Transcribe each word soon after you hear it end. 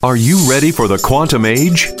Are you ready for the quantum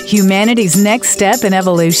age? Humanity's next step in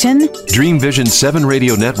evolution? Dream Vision 7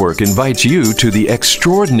 Radio Network invites you to the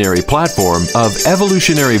extraordinary platform of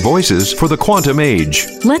evolutionary voices for the quantum age.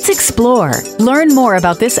 Let's explore. Learn more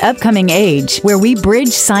about this upcoming age where we bridge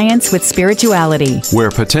science with spirituality. Where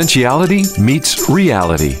potentiality meets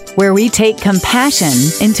reality. Where we take compassion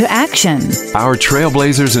into action. Our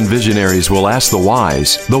trailblazers and visionaries will ask the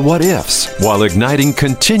whys, the what ifs, while igniting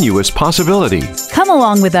continuous possibility. Come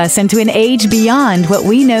along with us into an age beyond what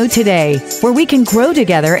we know today, where we can grow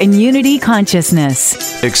together in unity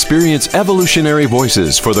consciousness. Experience evolutionary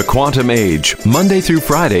voices for the quantum age, Monday through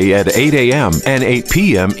Friday at 8 a.m. and 8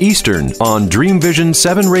 p.m. Eastern on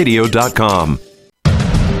DreamVision7Radio.com.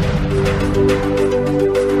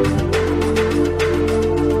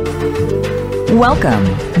 Welcome.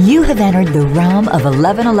 You have entered the realm of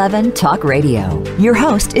 1111 Talk Radio. Your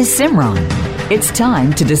host is Simran. It's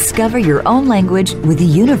time to discover your own language with the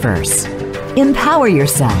universe. Empower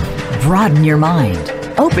yourself, broaden your mind,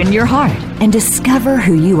 open your heart, and discover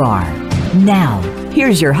who you are. Now,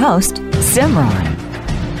 here's your host, Simran.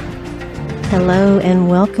 Hello and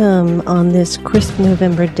welcome on this crisp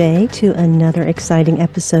November day to another exciting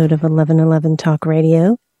episode of 1111 Talk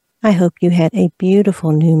Radio. I hope you had a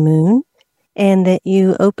beautiful new moon and that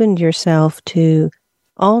you opened yourself to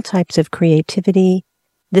all types of creativity.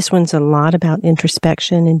 This one's a lot about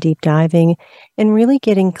introspection and deep diving and really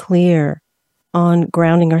getting clear on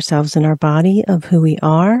grounding ourselves in our body of who we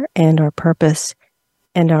are and our purpose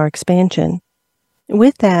and our expansion.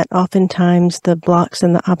 With that, oftentimes the blocks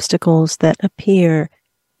and the obstacles that appear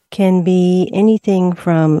can be anything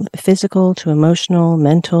from physical to emotional,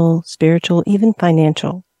 mental, spiritual, even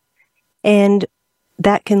financial. And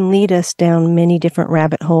that can lead us down many different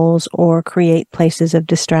rabbit holes or create places of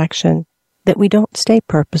distraction that we don't stay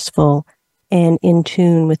purposeful and in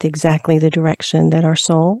tune with exactly the direction that our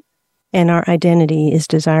soul and our identity is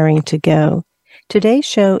desiring to go. Today's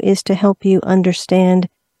show is to help you understand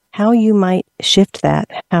how you might shift that,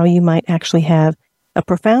 how you might actually have a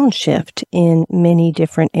profound shift in many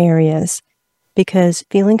different areas, because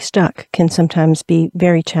feeling stuck can sometimes be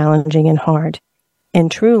very challenging and hard.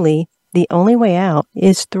 And truly, the only way out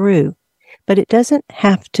is through, but it doesn't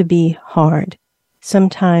have to be hard.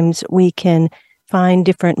 Sometimes we can find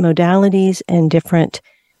different modalities and different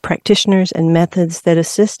practitioners and methods that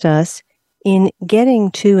assist us in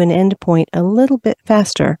getting to an endpoint a little bit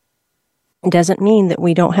faster. It doesn't mean that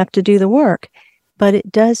we don't have to do the work, but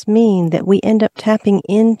it does mean that we end up tapping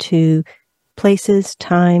into places,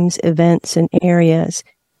 times, events, and areas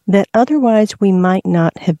that otherwise we might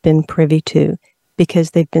not have been privy to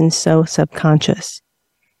because they've been so subconscious.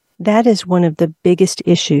 That is one of the biggest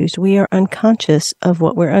issues. We are unconscious of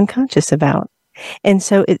what we're unconscious about. And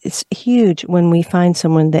so it's huge when we find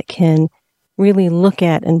someone that can really look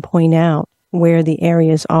at and point out where the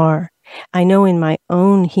areas are. I know in my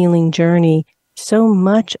own healing journey, so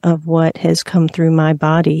much of what has come through my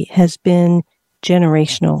body has been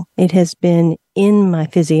generational. It has been in my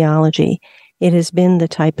physiology. It has been the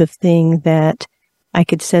type of thing that I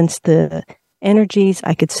could sense the energies,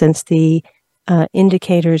 I could sense the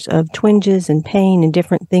indicators of twinges and pain and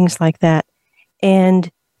different things like that. And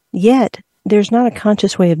yet, there's not a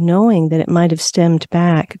conscious way of knowing that it might have stemmed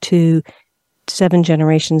back to 7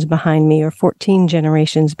 generations behind me or 14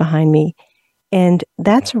 generations behind me. And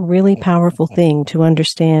that's a really powerful thing to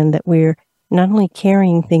understand, that we're not only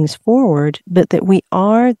carrying things forward, but that we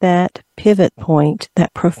are that pivot point,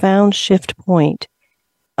 that profound shift point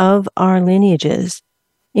of our lineages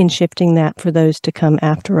in shifting that for those to come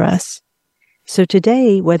after us. So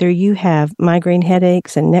today, whether you have migraine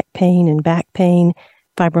headaches and neck pain and back pain,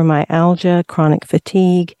 fibromyalgia, chronic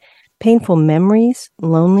fatigue, painful memories,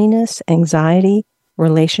 loneliness, anxiety,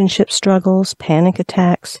 relationship struggles, panic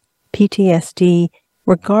attacks, PTSD,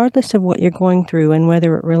 regardless of what you're going through and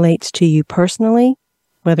whether it relates to you personally,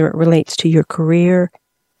 whether it relates to your career,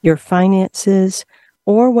 your finances,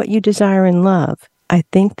 or what you desire in love, I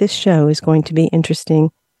think this show is going to be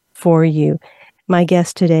interesting for you. My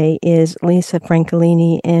guest today is Lisa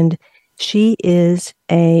Francolini, and she is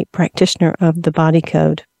a practitioner of the body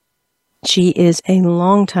code. She is a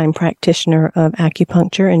longtime practitioner of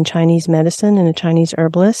acupuncture and Chinese medicine and a Chinese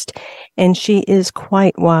herbalist, and she is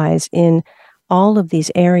quite wise in all of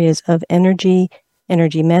these areas of energy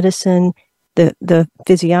medicine, the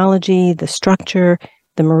physiology, the structure,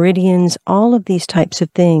 the meridians, all of these types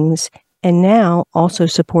of things, and now also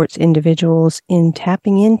supports individuals in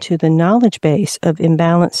tapping into the knowledge base of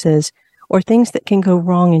imbalances or things that can go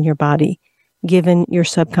wrong in your body, given your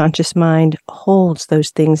subconscious mind holds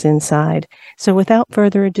those things inside. So without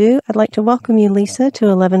further ado, I'd like to welcome you, Lisa, to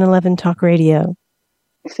 1111 Talk Radio.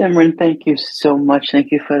 Simran, thank you so much.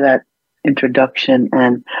 Thank you for that introduction.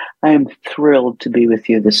 And I am thrilled to be with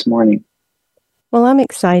you this morning. Well, I'm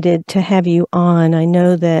excited to have you on. I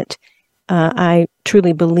know that I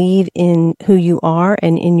truly believe in who you are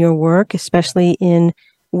and in your work, especially in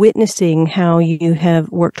witnessing how you have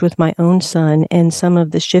worked with my own son and some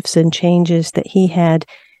of the shifts and changes that he had,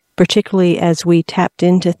 particularly as we tapped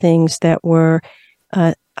into things that were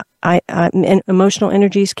emotional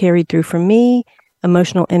energies carried through from me,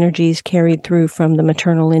 emotional energies carried through from the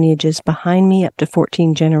maternal lineages behind me up to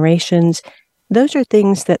 14 generations. Those are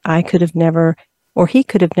things that I could have never, or he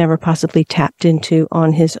could have never possibly tapped into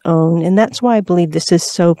on his own. And that's why I believe this is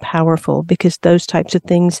so powerful, because those types of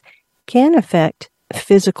things can affect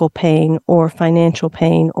physical pain or financial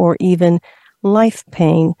pain or even life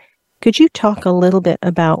pain. Could you talk a little bit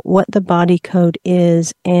about what the body code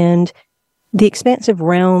is and the expansive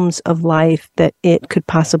realms of life that it could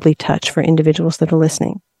possibly touch for individuals that are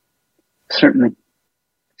listening? Certainly.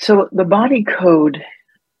 So the body code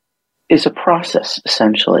is a process,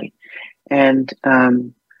 essentially. And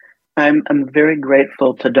I'm very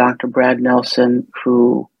grateful to Dr. Brad Nelson,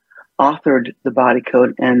 who authored the body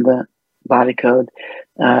code and the body code.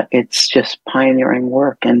 It's just pioneering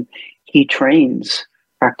work. And he trains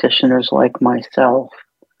practitioners like myself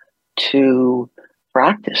to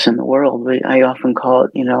practice in the world. I often call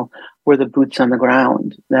it, we're the boots on the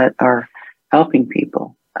ground that are helping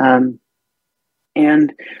people. And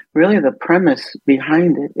really the premise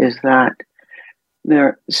behind it is that there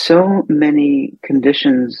are so many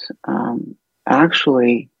conditions,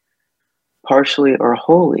 actually partially or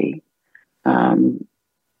wholly,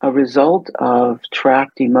 a result of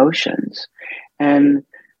trapped emotions. And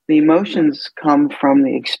the emotions come from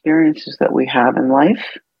the experiences that we have in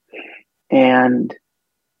life. And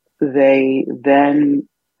they then,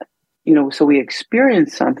 so we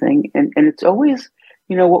experience something, and it's always,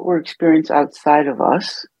 what we're experiencing outside of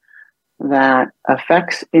us that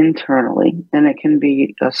affects internally. And it can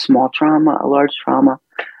be a small trauma, a large trauma.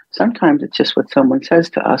 Sometimes it's just what someone says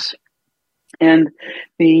to us. And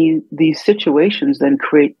these situations then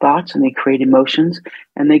create thoughts and they create emotions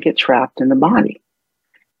and they get trapped in the body.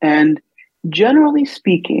 And generally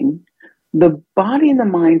speaking, the body and the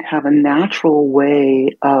mind have a natural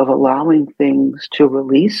way of allowing things to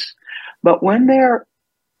release. But when they're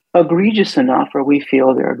egregious enough, or we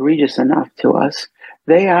feel they're egregious enough to us,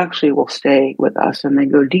 they actually will stay with us and they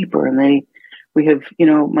go deeper. And we have,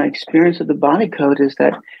 my experience of the body code is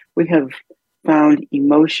that we have found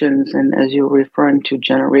emotions, and as you're referring to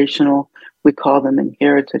generational, we call them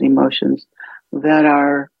inherited emotions, that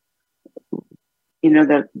are,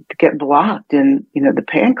 that get blocked in, the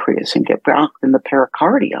pancreas and get blocked in the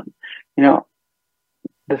pericardium,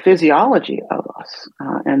 the physiology of us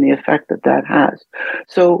and the effect that has.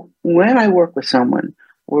 So when I work with someone,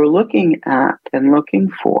 we're looking at and looking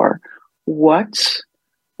for what's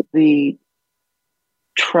the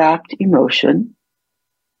trapped emotion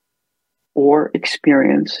or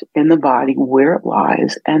experience in the body, where it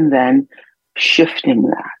lies, and then shifting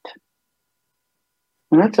that.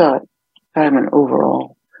 And that's a kind of an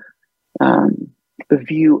overall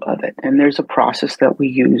view of it. And there's a process that we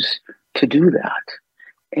use to do that.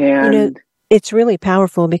 And it's really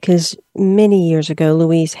powerful because many years ago,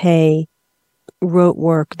 Louise Hay wrote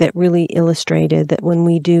work that really illustrated that when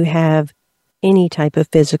we do have any type of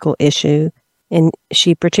physical issue, and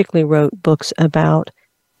she particularly wrote books about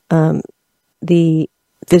the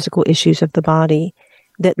physical issues of the body,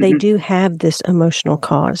 that they do have this emotional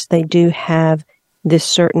cause. They do have this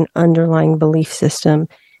certain underlying belief system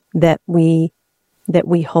that we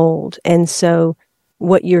hold. And so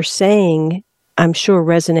what you're saying, I'm sure,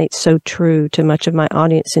 resonates so true to much of my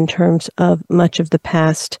audience in terms of much of the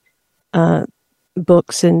past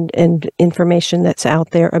books and information that's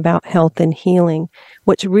out there about health and healing.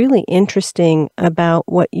 What's really interesting about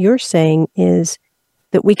what you're saying is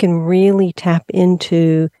that we can really tap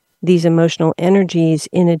into these emotional energies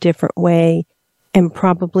in a different way and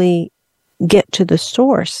probably get to the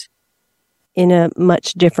source in a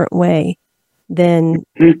much different way than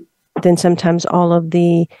sometimes all of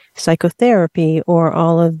the psychotherapy or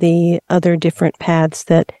all of the other different paths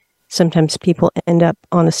that sometimes people end up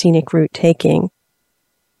on a scenic route taking.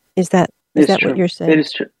 Is that what you're saying? It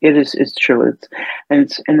is true. It's true.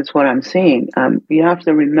 It's what I'm saying. You have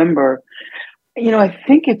to remember, I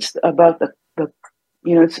think it's about the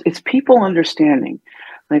it's people understanding,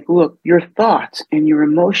 like, look, your thoughts and your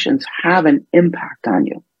emotions have an impact on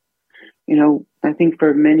you. I think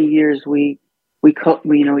for many years we call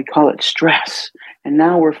it stress, and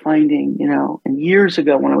now we're finding, and years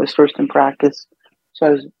ago when I was first in practice,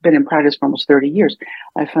 so been in practice for almost 30 years,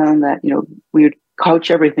 I found that we would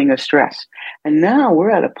couch everything as stress. And now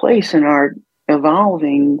we're at a place in our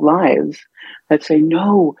evolving lives that say,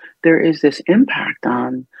 no, there is this impact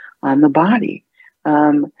on the body.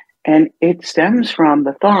 And it stems from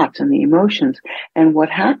the thoughts and the emotions and what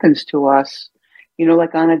happens to us,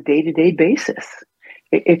 like on a day-to-day basis.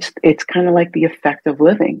 It's kind of like the effect of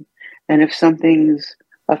living. And if something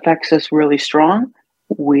affects us really strong,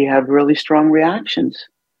 we have really strong reactions.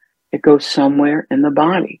 It goes somewhere in the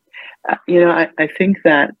body. I think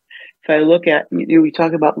that if I look at, we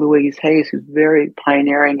talk about Louise Hayes, who's very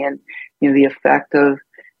pioneering in, the effect of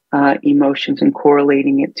emotions and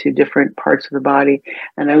correlating it to different parts of the body.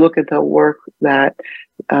 And I look at the work that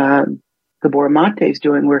Gabor Mate is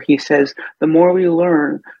doing, where he says, the more we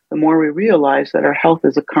learn, the more we realize that our health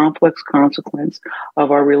is a complex consequence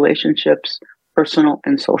of our relationships, personal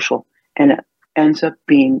and social, and it ends up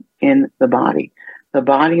being in the body. The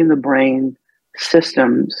body and the brain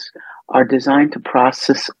systems are designed to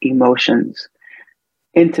process emotions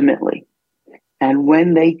intimately. And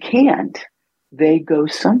when they can't, they go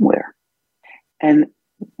somewhere. And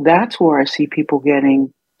that's where I see people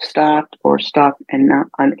getting stopped or stuck and not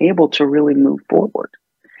unable to really move forward.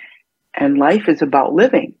 And life is about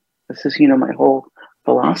living. This is, my whole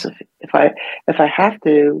philosophy. If I had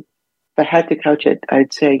to couch it,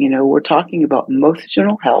 I'd say, we're talking about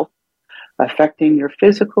emotional health affecting your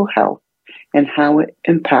physical health and how it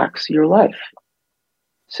impacts your life.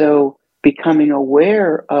 So becoming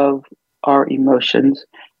aware of our emotions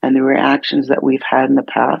and the reactions that we've had in the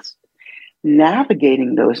past,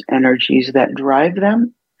 navigating those energies that drive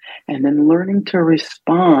them, and then learning to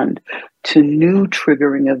respond to new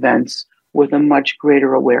triggering events with a much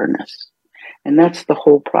greater awareness. And that's the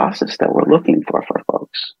whole process that we're looking for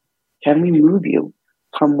folks. Can we move you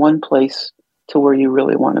from one place to where you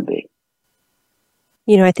really want to be?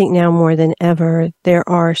 I think now more than ever, there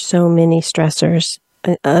are so many stressors,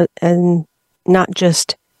 and not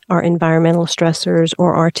just our environmental stressors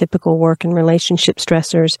or our typical work and relationship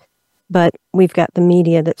stressors, but we've got the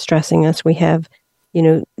media that's stressing us. We have,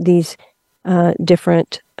 these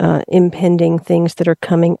different impending things that are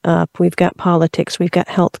coming up. We've got politics, we've got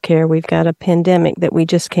healthcare, we've got a pandemic that we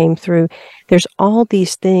just came through. There's all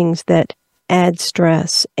these things that add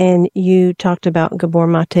stress. And you talked about Gabor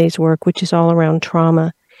Mate's work, which is all around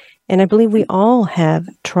trauma. And I believe we all have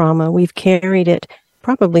trauma. We've carried it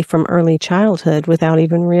probably from early childhood without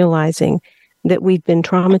even realizing that we've been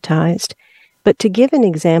traumatized. But to give an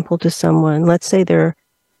example to someone, let's say they're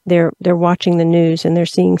watching the news and they're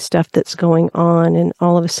seeing stuff that's going on, and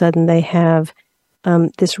all of a sudden they have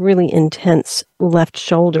this really intense left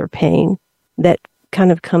shoulder pain that kind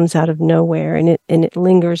of comes out of nowhere, and it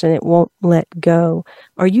lingers and it won't let go.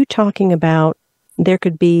 Are you talking about there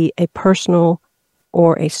could be a personal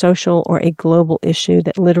or a social or a global issue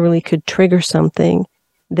that literally could trigger something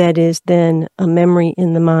that is then a memory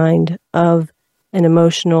in the mind of an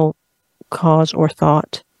emotional cause or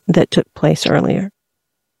thought that took place earlier?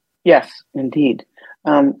 Yes, indeed.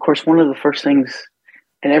 Of course, one of the first things,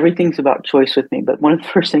 and everything's about choice with me, but one of the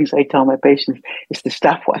first things I tell my patients is to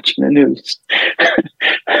stop watching the news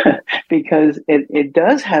because it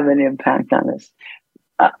does have an impact on us.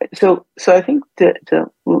 So I think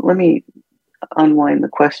let me unwind the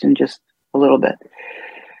question just a little bit.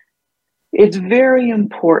 It's very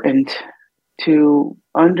important to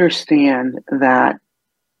understand that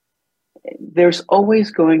there's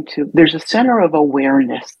a center of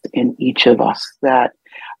awareness in each of us that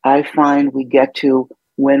I find we get to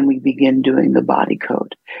when we begin doing the body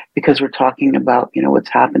code, because we're talking about,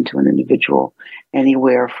 what's happened to an individual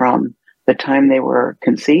anywhere from the time they were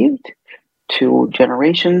conceived to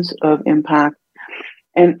generations of impact.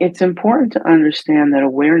 And it's important to understand that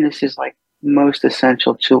awareness is like most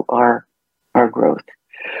essential to our growth.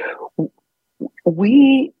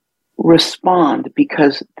 We respond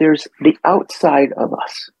because there's the outside of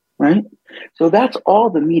us, right? So that's all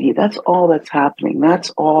the media, that's all that's happening, that's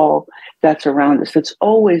all that's around us. It's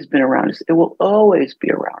always been around us. It will always be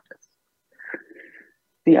around us.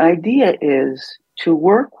 The idea is to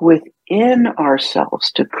work within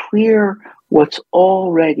ourselves to clear what's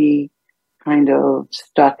already kind of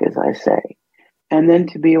stuck, as I say, and then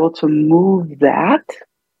to be able to move that.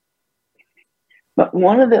 But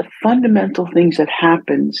one of the fundamental things that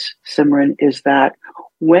happens, Simran, is that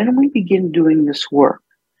when we begin doing this work,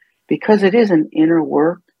 because it is an inner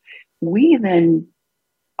work, we then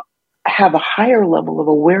have a higher level of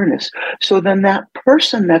awareness. So then that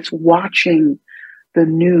person that's watching the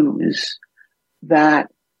news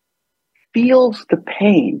that feels the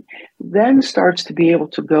pain then starts to be able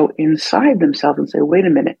to go inside themselves and say, wait a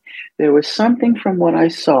minute, there was something from what I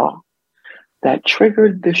saw that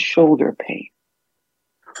triggered the shoulder pain.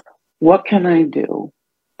 what can I do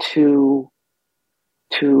to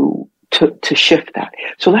shift that?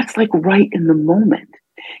 So that's like right in the moment.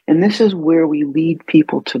 And this is where we lead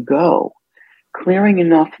people to go, clearing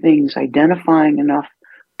enough things, identifying enough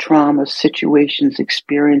trauma, situations,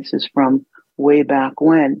 experiences from way back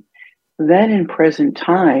when. Then in present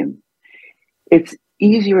time, it's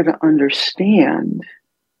easier to understand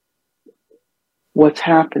what's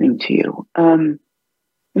happening to you. I'll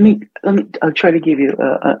try to give you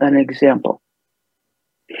an example.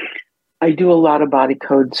 I do a lot of body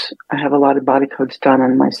codes. I have a lot of body codes done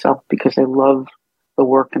on myself because I love the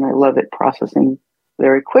work and I love it processing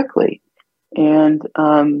very quickly. And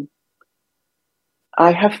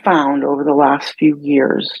I have found over the last few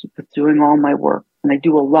years with doing all my work, and I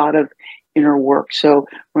do a lot of inner work. So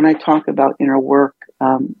when I talk about inner work,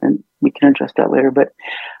 and we can address that later, but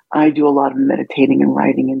I do a lot of meditating and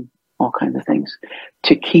writing and all kinds of things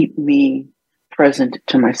to keep me present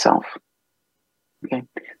to myself. Okay.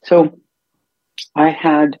 So I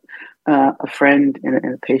had a friend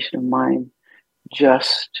and a patient of mine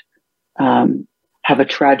just have a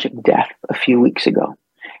tragic death a few weeks ago.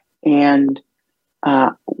 And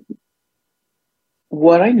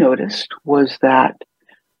what I noticed was that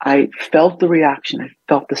I felt the reaction. I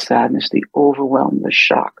felt the sadness, the overwhelm, the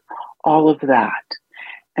shock, all of that.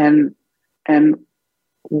 And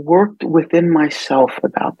worked within myself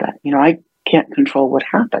about that. You know, I can't control what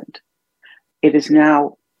happened. It is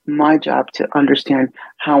now my job to understand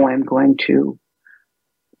who I'm going to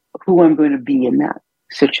be in that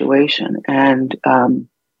situation. And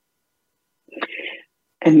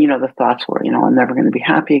you know, the thoughts were, you know, I'm never going to be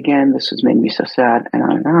happy again. This has made me so sad, and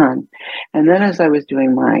on and on. And then as I was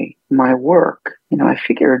doing my work, you know, I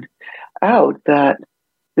figured out that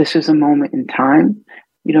this is a moment in time.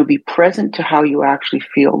 You know, be present to how you actually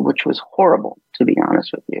feel, which was horrible, to be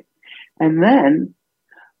honest with you. And then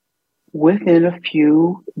within a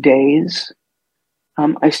few days,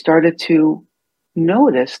 I started to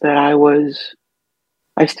notice that I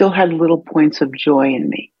still had little points of joy in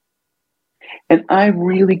me. And I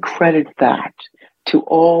really credit that to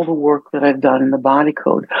all the work that I've done in the body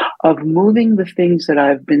code of moving the things that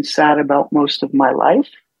I've been sad about most of my life.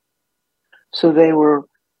 So they were,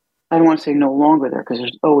 I don't want to say no longer there because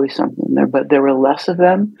there's always something there, but there were less of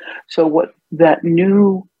them. So what that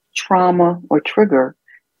new trauma or trigger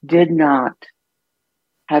did not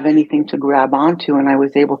have anything to grab onto, and I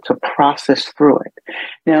was able to process through it.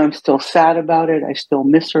 Now I'm still sad about it. I still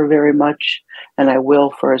miss her very much, and I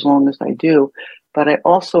will for as long as I do. But I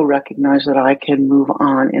also recognize that I can move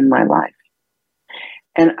on in my life.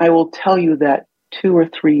 And I will tell you that 2 or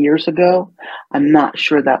 3 years ago, I'm not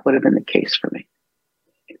sure that would have been the case for me.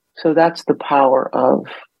 So that's the power of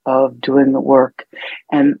doing the work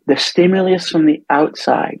and the stimulus from the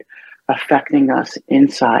outside affecting us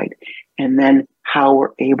inside, and then how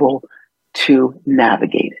we're able to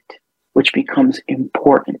navigate it, which becomes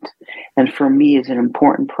important. And for me is an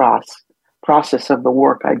important process of the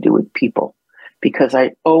work I do with people, because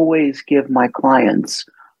I always give my clients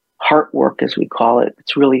heart work, as we call it.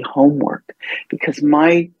 It's really homework, because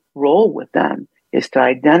my role with them is to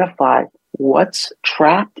identify what's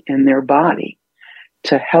trapped in their body,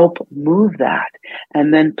 to help move that,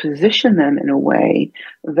 and then position them in a way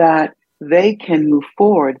that they can move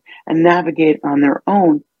forward and navigate on their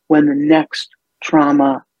own when the next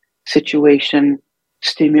trauma, situation,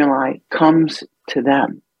 stimuli comes to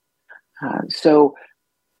them. So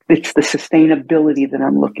it's the sustainability that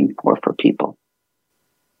I'm looking for people.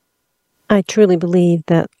 I truly believe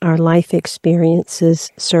that our life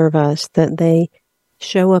experiences serve us, that they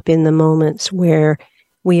show up in the moments where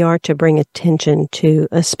we are to bring attention to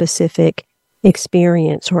a specific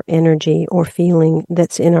experience or energy or feeling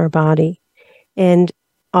that's in our body. And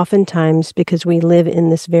oftentimes, because we live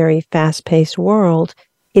in this very fast-paced world,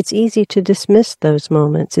 it's easy to dismiss those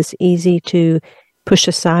moments. It's easy to push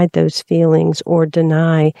aside those feelings or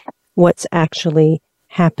deny what's actually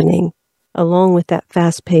happening. Along with that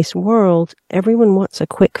fast-paced world, everyone wants a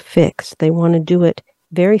quick fix. They want to do it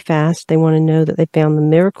very fast. They want to know that they found the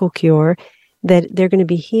miracle cure, that they're going to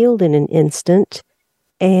be healed in an instant.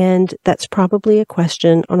 And that's probably a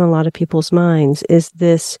question on a lot of people's minds. Is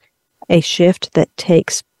this a shift that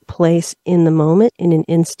takes place in the moment, in an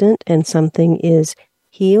instant, and something is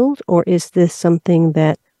healed? Or is this something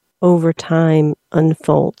that over time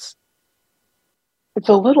unfolds? It's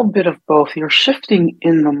a little bit of both. You're shifting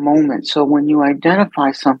in the moment. So when you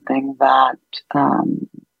identify something that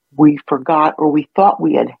we forgot or we thought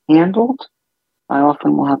we had handled, I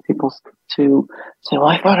often will have people to say, well,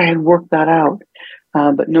 I thought I had worked that out.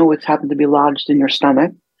 But no, it's happened to be lodged in your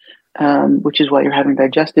stomach, which is why you're having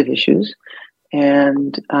digestive issues.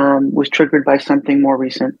 and was triggered by something more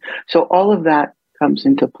recent. So all of that comes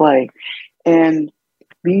into play. And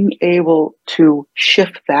being able to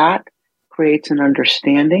shift that creates an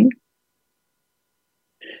understanding.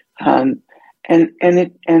 And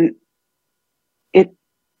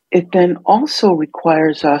it then also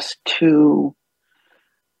requires us to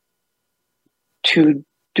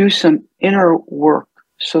do some inner work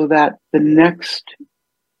so that the next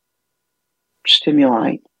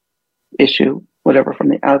stimuli, issue, whatever from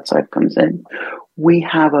the outside comes in, we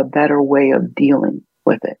have a better way of dealing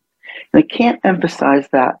with it. And I can't emphasize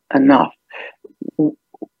that enough.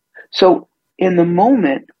 So in the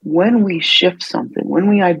moment, when we shift something, when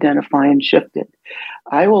we identify and shift it,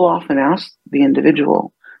 I will often ask the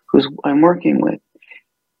individual who I'm working with,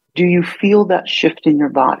 do you feel that shift in your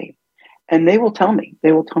body? And they will tell me.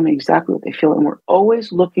 They will tell me exactly what they feel. And we're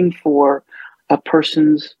always looking for a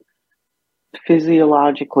person's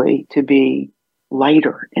physiologically to be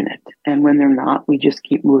lighter in it. And when they're not, we just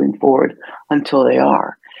keep moving forward until they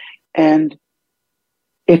are. And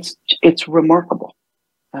it's remarkable.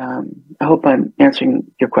 I hope I'm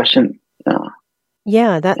answering your question.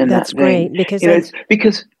 Yeah, that's great, because it's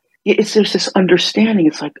there's this understanding.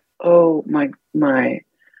 It's like, oh my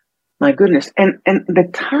goodness, and the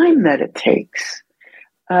time that it takes.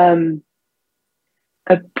 I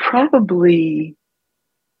probably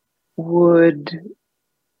would,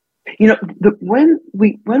 when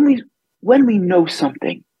we know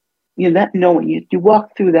something, that knowing, you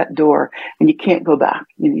walk through that door and you can't go back.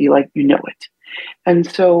 You know it. And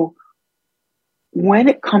so when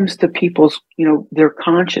it comes to people's, their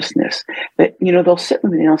consciousness, that, they'll sit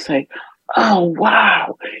with me and they'll say, oh,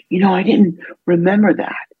 wow, I didn't remember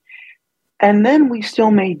that. And then we still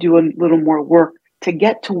may do a little more work to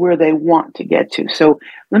get to where they want to get to. So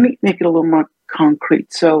let me make it a little more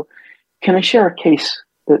concrete. So can I share a case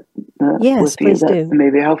that yes, with you that may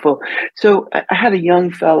be helpful? So I had a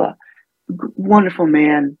young fella, wonderful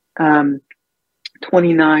man,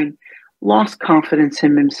 29, lost confidence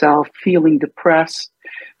in himself, feeling depressed,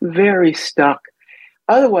 very stuck,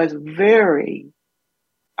 otherwise very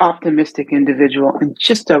optimistic individual, and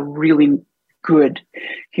just a really good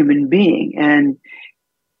human being. And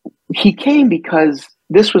he came because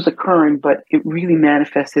this was occurring, but it really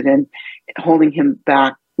manifested in holding him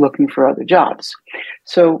back, looking for other jobs.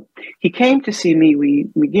 So he came to see me. We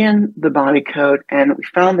began the body code, and we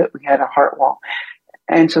found that we had a heart wall.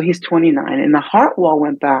 And so he's 29, and the heart wall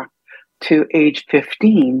went back to age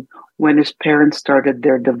 15 when his parents started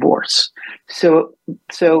their divorce. So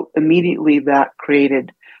immediately that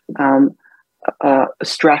created a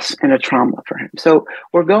stress and a trauma for him. So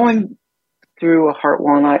we're going through a heart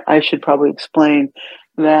wall, and I should probably explain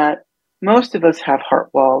that most of us have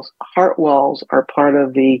heart walls. Heart walls are part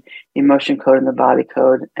of the emotion code and the body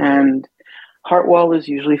code, and heart wall is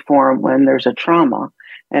usually formed when there's a trauma,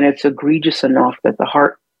 and it's egregious enough that the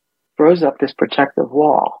heart throws up this protective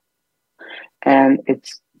wall. And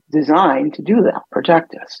it's designed to do that,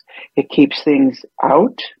 protect us. It keeps things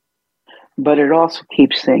out, but it also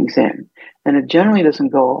keeps things in. And it generally doesn't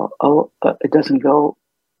go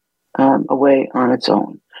away on its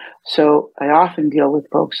own. So I often deal with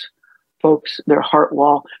folks, their heart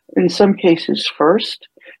wall, in some cases first,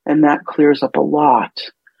 and that clears up a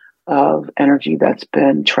lot of energy that's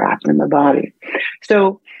been trapped in the body.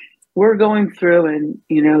 So we're going through, and,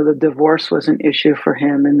 the divorce was an issue for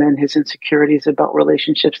him, and then his insecurities about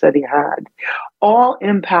relationships that he had, all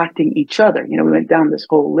impacting each other. We went down this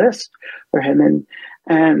whole list for him,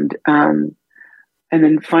 and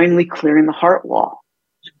then finally clearing the heart wall.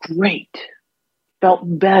 It was great. Felt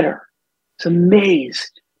better. Was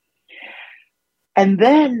amazed. And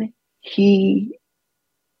then he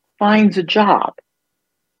finds a job.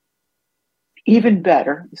 Even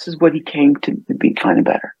better. This is what he came to be finding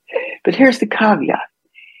better. But here's the caveat.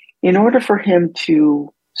 In order for him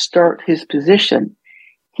to start his position,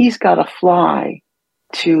 he's got to fly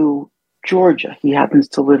to Georgia. He happens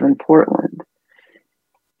to live in Portland.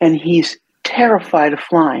 And he's terrified of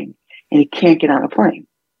flying, and he can't get on a plane.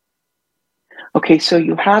 Okay, so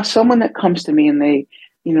you have someone that comes to me, and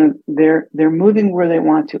they're moving where they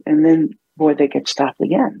want to, and then, boy, they get stopped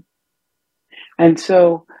again. And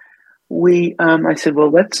so I said,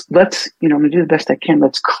 well, let's I'm gonna do the best I can.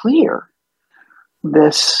 Let's clear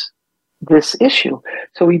this issue.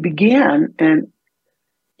 So we began, and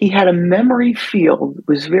he had a memory field that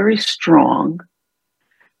was very strong.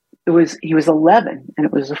 He was 11, and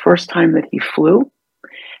it was the first time that he flew,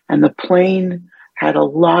 and the plane had a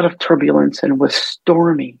lot of turbulence and was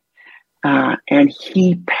stormy, and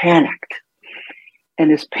he panicked.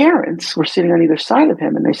 And his parents were sitting on either side of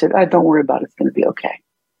him, and they said, don't worry about it. It's going to be okay.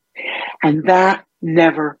 And that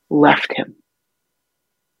never left him.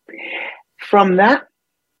 From that,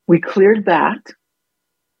 we cleared that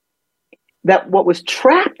what was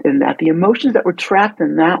trapped in that, the emotions that were trapped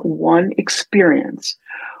in that one experience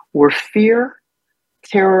were fear,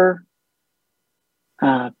 terror,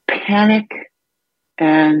 panic,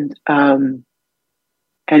 and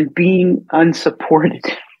being unsupported.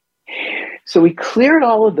 So we cleared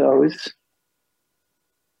all of those.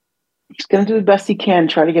 He's going to do the best he can,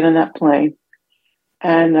 try to get on that plane.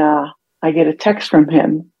 And I get a text from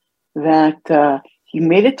him that he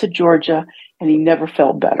made it to Georgia and he never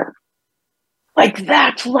felt better. Like,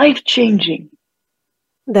 that's life-changing.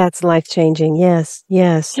 That's life-changing. Yes.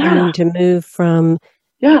 Yes. Yeah. I mean, to move from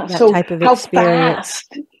that type of experience.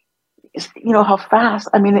 How fast,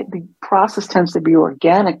 I mean, the process tends to be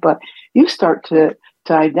organic, but you start to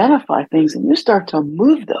identify things and you start to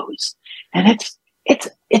move those. And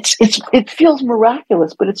it feels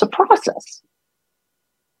miraculous, but it's a process.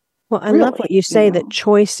 Well, I love what you say, that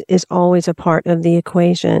choice is always a part of the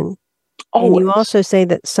equation. Always. And you also say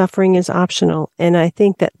that suffering is optional. And I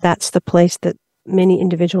think that that's the place that many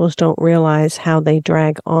individuals don't realize, how they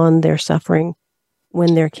drag on their suffering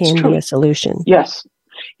when there can be a solution. Yes.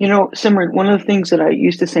 Simran, one of the things that I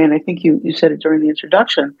used to say, and I think you said it during the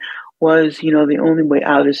introduction, was, the only way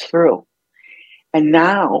out is through. And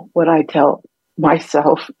now what I tell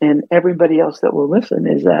myself and everybody else that will listen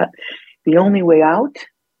is that the only way out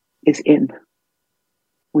is in.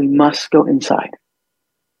 We must go inside.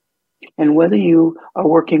 And whether you are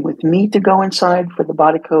working with me to go inside for the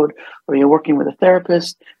body code, or you're working with a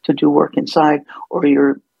therapist to do work inside, or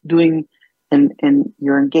you're doing and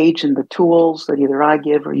you're engaged in the tools that either I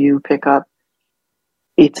give or you pick up,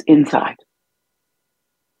 it's inside.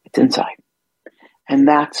 It's inside. And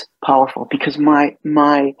that's powerful, because my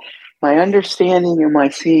understanding or my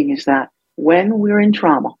seeing is that when we're in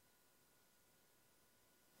trauma,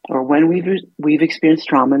 or when we've experienced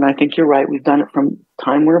trauma, and I think you're right, we've done it from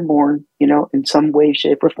time we're born, in some way,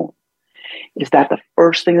 shape, or form, is that the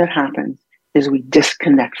first thing that happens is we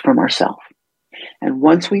disconnect from ourselves. And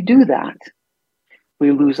once we do that,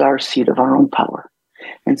 we lose our seat of our own power.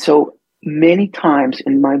 And so many times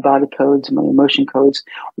in my body codes, my emotion codes,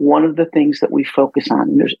 one of the things that we focus on,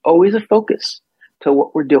 and there's always a focus to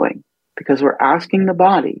what we're doing, because we're asking the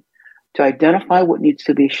body to identify what needs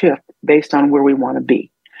to be shifted based on where we want to be.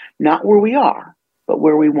 Not where we are, but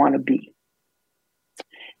where we want to be.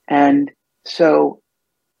 And so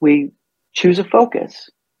we choose a focus,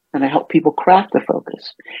 and I help people craft the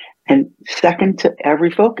focus. And second to every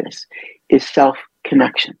focus is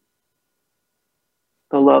self-connection,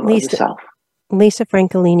 the love of the self. Lisa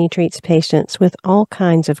Francolini treats patients with all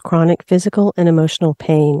kinds of chronic physical and emotional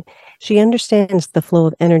pain. She understands the flow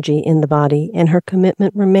of energy in the body, and her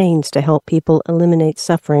commitment remains to help people eliminate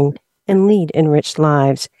suffering and lead enriched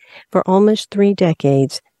lives. For almost 3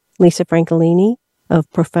 decades, Lisa Francolini of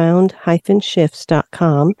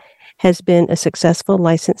profound-shifts.com has been a successful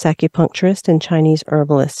licensed acupuncturist and Chinese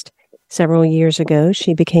herbalist. Several years ago,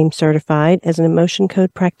 she became certified as an emotion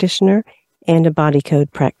code practitioner and a body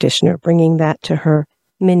code practitioner, bringing that to her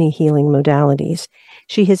many healing modalities.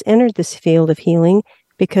 She has entered this field of healing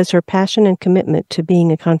because her passion and commitment to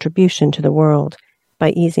being a contribution to the world by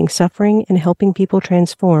easing suffering and helping people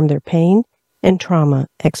transform their pain and trauma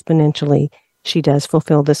exponentially. She does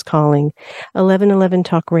fulfill this calling. 1111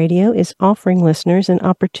 Talk Radio is offering listeners an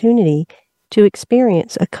opportunity to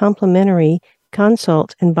experience a complimentary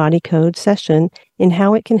consult and body code session in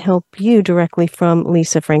how it can help you directly from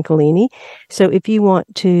Lisa Francolini. So if you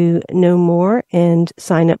want to know more and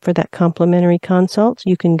sign up for that complimentary consult,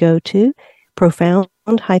 you can go to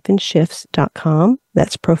profound-shifts.com.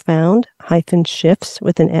 That's profound-shifts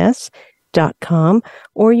with an S.com,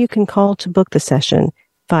 or you can call to book the session,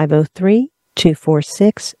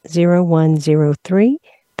 503-246-0103.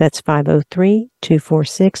 That's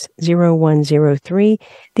 503-246-0103.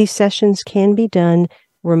 These sessions can be done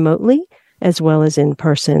remotely as well as in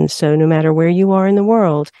person. So no matter where you are in the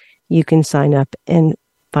world, you can sign up and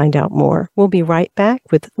find out more. We'll be right back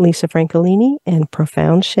with Lisa Francolini and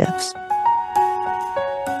Profound Shifts.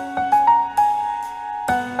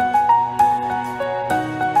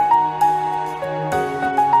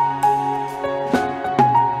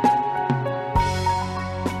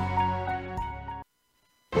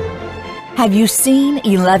 Have you seen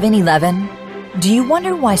 1111? Do you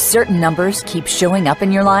wonder why certain numbers keep showing up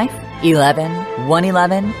in your life? 11,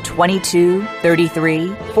 111, 22,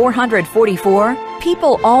 33, 444?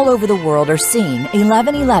 People all over the world are seeing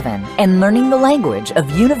 1111 and learning the language of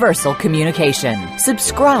universal communication.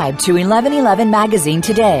 Subscribe to 1111 Magazine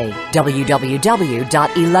today.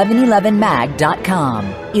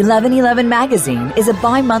 www.1111mag.com. 1111 Magazine is a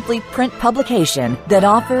bi-monthly print publication that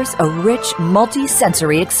offers a rich,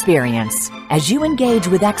 multi-sensory experience. As you engage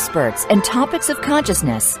with experts and topics of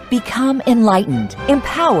consciousness, become enlightened,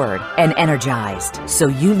 empowered, and energized, so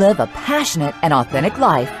you live a passionate and authentic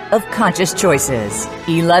life of conscious choices.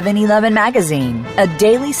 1111 Magazine, a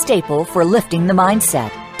daily staple for lifting the mindset,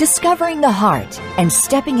 discovering the heart, and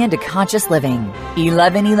stepping into conscious living.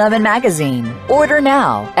 1111 Magazine. Order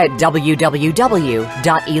now at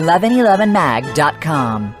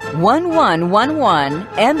www.1111mag.com.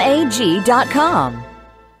 1111mag.com.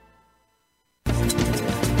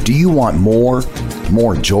 Do you want more?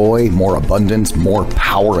 More joy, more abundance, more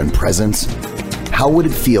power and presence? How would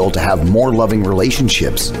it feel to have more loving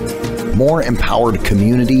relationships? More empowered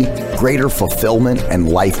community, greater fulfillment, and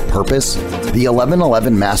life purpose? The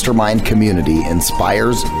 1111 Mastermind community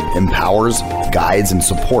inspires, empowers, guides, and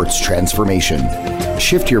supports transformation.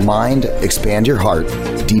 Shift your mind, expand your heart,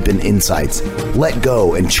 deepen insights, let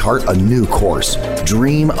go and chart a new course,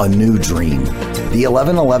 dream a new dream. The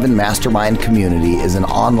 1111 Mastermind community is an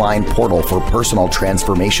online portal for personal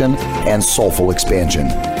transformation and soulful expansion.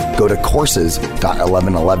 Go to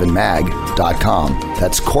courses.1111mag.com.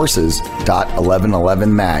 That's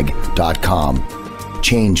courses.1111mag.com.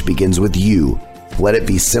 Change begins with you. Let it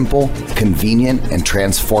be simple, convenient, and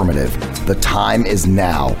transformative. The time is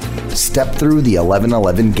now. Step through the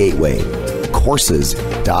 1111 gateway.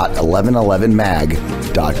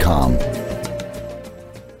 Courses.1111mag.com.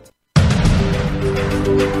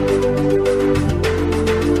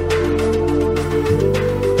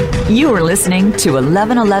 You are listening to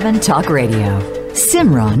 1111 Talk Radio.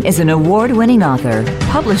 Simran is an award-winning author,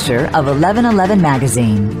 publisher of 1111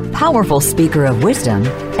 Magazine, powerful speaker of wisdom,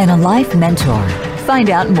 and a life mentor. Find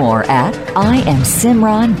out more at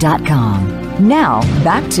IamSimran.com. Now,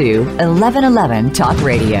 back to 1111 Talk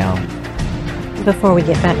Radio. Before we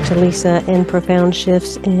get back to Lisa and profound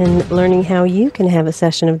shifts in learning how you can have a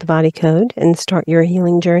session of the body code and start your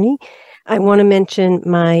healing journey, I want to mention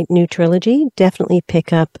my new trilogy. Definitely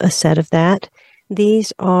pick up a set of that.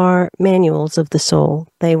 These are manuals of the soul.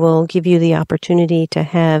 They will give you the opportunity to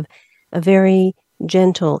have a very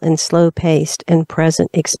gentle and slow-paced and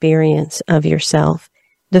present experience of yourself.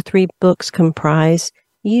 The 3 books comprise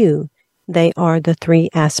you. They are the 3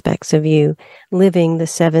 aspects of you. Living the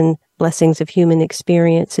 7 blessings of human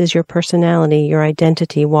experience is your personality, your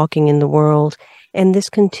identity, walking in the world, and this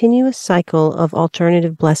continuous cycle of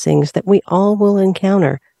alternative blessings that we all will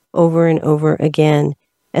encounter over and over again,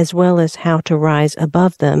 as well as how to rise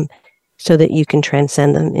above them so that you can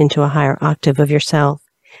transcend them into a higher octave of yourself.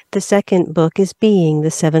 The second book is Being,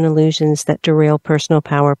 the 7 illusions that derail personal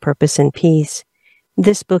power, purpose, and peace.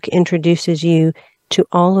 This book introduces you to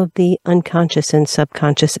all of the unconscious and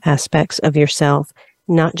subconscious aspects of yourself,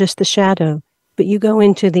 not just the shadow, but you go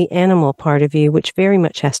into the animal part of you, which very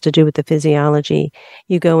much has to do with the physiology.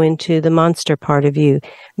 You go into the monster part of you,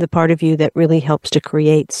 the part of you that really helps to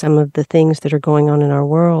create some of the things that are going on in our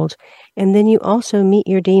world. And then you also meet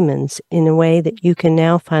your demons in a way that you can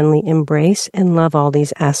now finally embrace and love all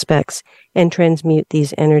these aspects and transmute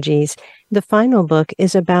these energies. The final book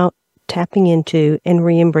is about tapping into and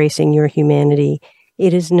re-embracing your humanity.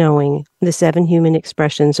 It is knowing the 7 human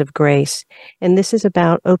expressions of grace. And this is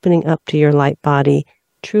about opening up to your light body,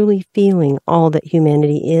 truly feeling all that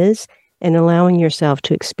humanity is, and allowing yourself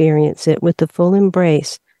to experience it with the full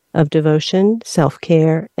embrace of devotion,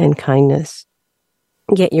 self-care, and kindness.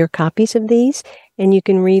 Get your copies of these, and you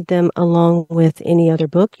can read them along with any other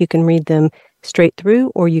book. You can read them straight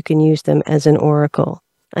through, or you can use them as an oracle.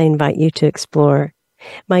 I invite you to explore.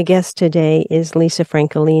 My guest today is Lisa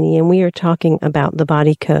Francolini, and we are talking about the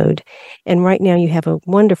body code. And right now you have a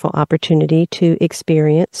wonderful opportunity to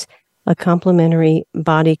experience a complimentary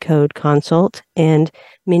body code consult and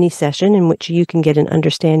mini session in which you can get an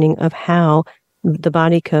understanding of how the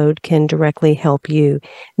body code can directly help you.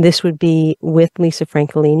 This would be with Lisa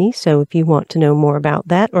Francolini. So if you want to know more about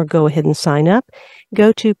that or go ahead and sign up,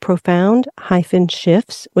 go to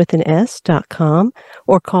profound-shifts.com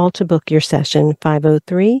or call to book your session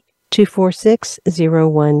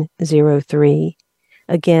 503-246-0103.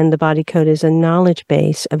 Again, the body code is a knowledge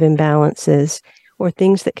base of imbalances or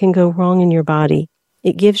things that can go wrong in your body.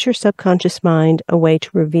 It gives your subconscious mind a way to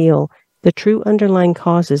reveal the true underlying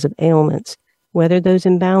causes of ailments, whether those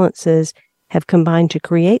imbalances have combined to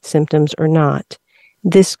create symptoms or not.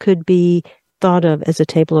 This could be thought of as a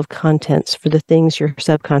table of contents for the things your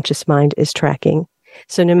subconscious mind is tracking.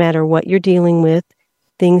 So no matter what you're dealing with,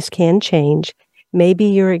 things can change. Maybe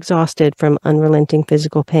you're exhausted from unrelenting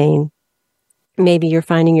physical pain. Maybe you're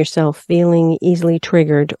finding yourself feeling easily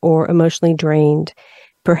triggered or emotionally drained.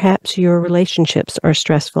 Perhaps your relationships are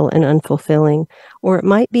stressful and unfulfilling, or it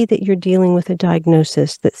might be that you're dealing with a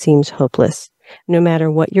diagnosis that seems hopeless. No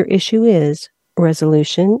matter what your issue is,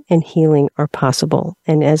 resolution and healing are possible.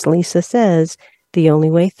 And as Lisa says, the only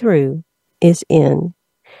way through is in.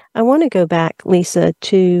 I want to go back, Lisa,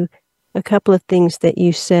 to a couple of things that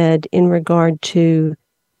you said in regard to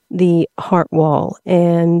the heart wall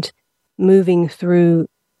and moving through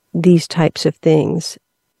these types of things.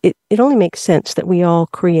 It only makes sense that we all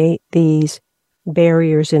create these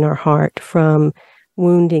barriers in our heart from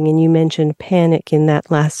wounding. And you mentioned panic in that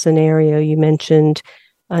last scenario. You mentioned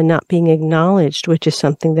not being acknowledged, which is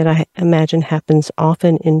something that I imagine happens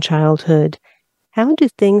often in childhood. How do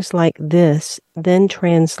things like this then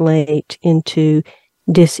translate into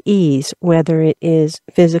dis-ease, whether it is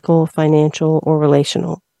physical, financial, or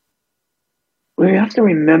relational? We have to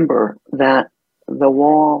remember that the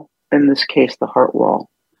wall, in this case, the heart wall,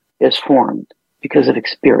 is formed because of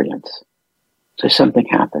experience. So something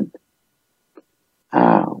happened,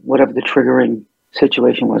 whatever the triggering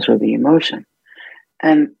situation was or the emotion.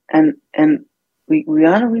 And we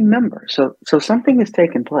ought to remember, so something has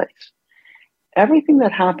taken place. Everything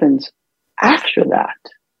that happens after that,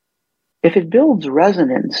 if it builds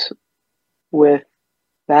resonance with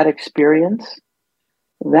that experience,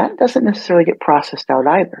 that doesn't necessarily get processed out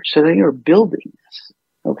either. So then you're building this,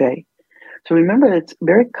 okay? So remember that it's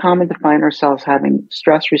very common to find ourselves having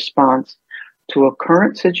stress response to a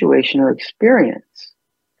current situation or experience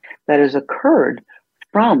that has occurred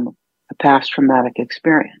from a past traumatic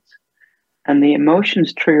experience. And the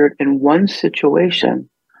emotions triggered in one situation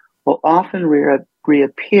will often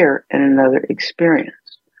reappear in another experience.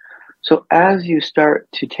 So as you start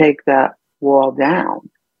to take that wall down,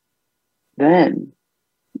 then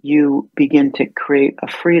you begin to create a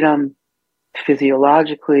freedom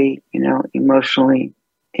physiologically, emotionally,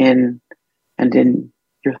 in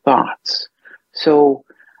your thoughts. So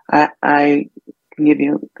I can give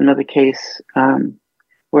you another case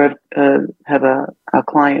where I have a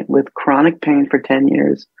client with chronic pain for 10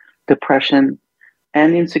 years, depression,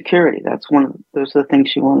 and insecurity. Those are the things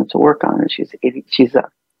she wanted to work on. And she's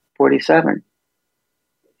 47.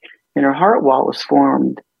 And her heart wall was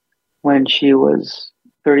formed when she was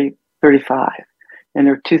 35. And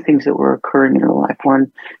there are two things that were occurring in her life.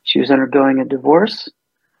 One, she was undergoing a divorce,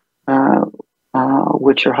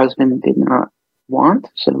 which her husband did not want.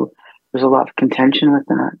 So there's a lot of contention with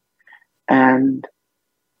that. And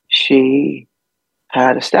she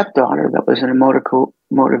had a stepdaughter that was in a motor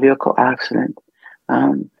vehicle accident.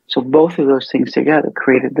 So both of those things together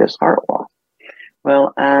created this heart wall.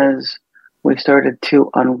 Well, as we started to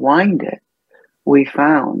unwind it, we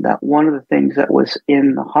found that one of the things that was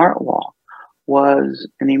in the heart wall was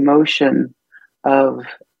an emotion of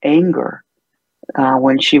anger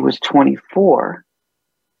when she was 24.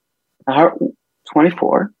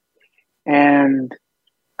 24. And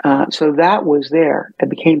so that was there. It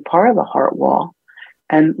became part of the heart wall.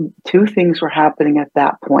 And two things were happening at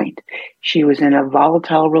that point. She was in a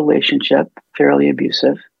volatile relationship, fairly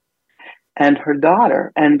abusive. And her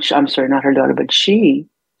daughter, I'm sorry, not her daughter, but she,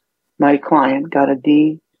 my client, got a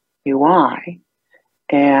DUI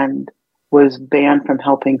and was banned from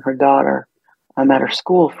helping her daughter at her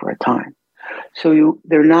school for a time. So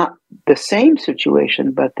they're not the same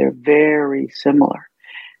situation, but they're very similar.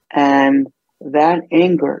 And that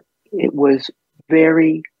anger,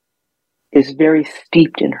 is very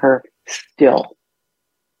steeped in her still.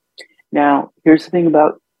 Now, here's the thing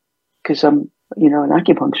about, because I'm, an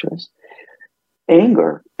acupuncturist,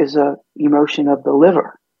 anger is an emotion of the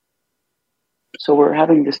liver. So we're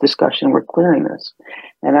having this discussion, we're clearing this.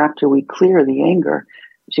 And after we clear the anger,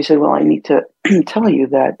 she said, well, I need to tell you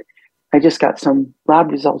that I just got some lab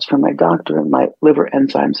results from my doctor and my liver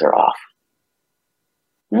enzymes are off.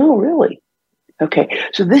 No, really? Okay.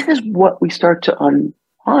 So this is what we start to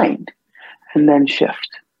unwind and then shift.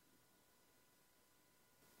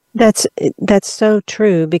 That's so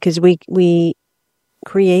true, because we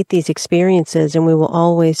create these experiences and we will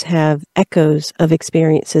always have echoes of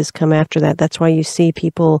experiences come after that. That's why you see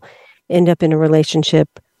people end up in a relationship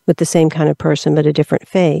with the same kind of person but a different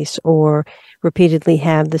face, or repeatedly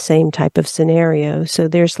have the same type of scenario. So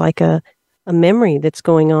there's like a memory that's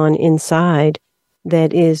going on inside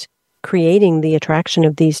that is creating the attraction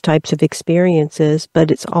of these types of experiences, but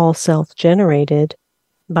it's all self-generated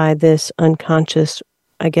by this unconscious,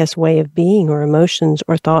 I guess, way of being or emotions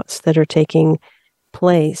or thoughts that are taking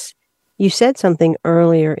place. You said something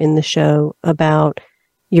earlier in the show about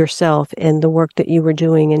yourself and the work that you were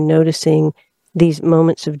doing and noticing these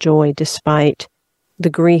moments of joy despite the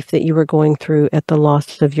grief that you were going through at the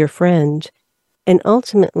loss of your friend. And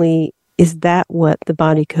ultimately, Is that what the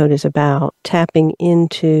body code is about? Tapping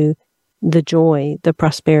into the joy, the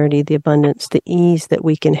prosperity, the abundance, the ease that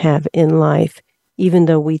we can have in life, even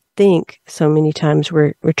though we think so many times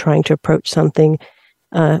we're trying to approach something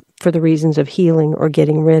for the reasons of healing or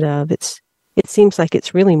getting rid of. It seems like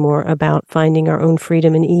it's really more about finding our own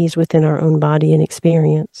freedom and ease within our own body and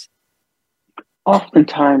experience.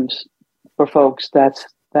 Oftentimes, for folks,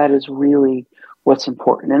 that is really what's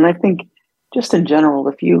important. And I think, just in general,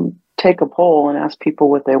 if you take a poll and ask people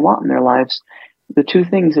what they want in their lives, the two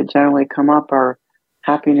things that generally come up are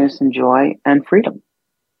happiness and joy and freedom.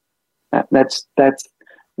 That's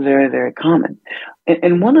very, very common.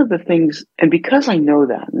 And one of the things, and because I know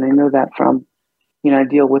that, and I know that from, I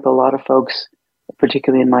deal with a lot of folks,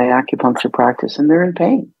 particularly in my acupuncture practice, and they're in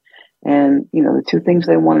pain. And, the two things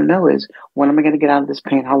they want to know is, when am I going to get out of this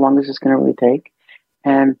pain? How long is this going to really take?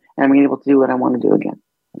 And am I going to be able to do what I want to do again?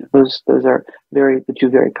 Those are the two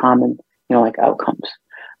very common, outcomes.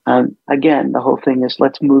 Again, the whole thing is,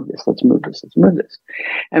 let's move this.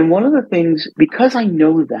 And one of the things, because I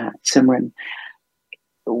know that, Simran,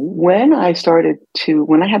 when I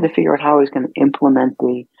had to figure out how I was going to implement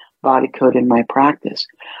the body code in my practice,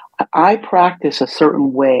 I practice a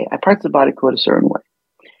certain way. I practice the body code a certain way.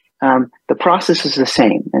 The process is the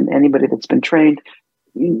same, and anybody that's been trained,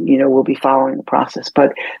 will be following the process.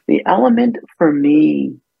 But the element for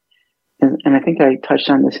me, and I think I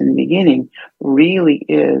touched on this in the beginning, really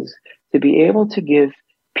is to be able to give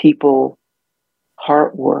people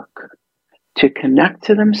heart work to connect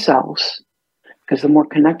to themselves, because the more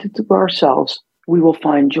connected to ourselves, we will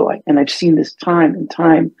find joy. And I've seen this time and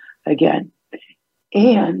time again.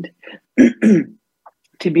 And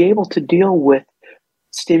to be able to deal with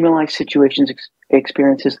stimuli, situations,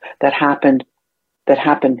 experiences that happened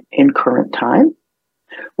in current time,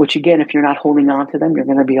 which again, if you're not holding on to them, you're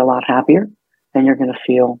going to be a lot happier, and you're going to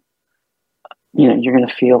feel,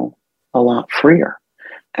 a lot freer.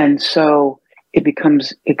 And so it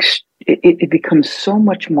becomes so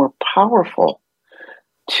much more powerful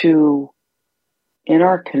in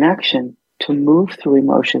our connection, to move through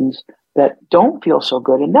emotions that don't feel so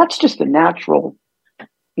good. And that's just a natural,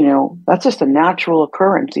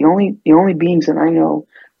 occurrence. The only beings that I know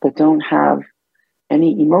that don't have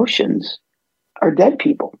any emotions are dead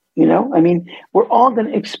people. We're all going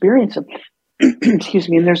to experience them. Excuse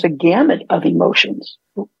me. And there's a gamut of emotions.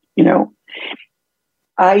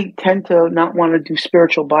 I tend to not want to do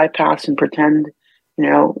spiritual bypass and pretend,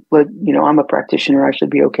 I'm a practitioner. I should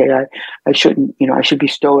be okay. I shouldn't, I should be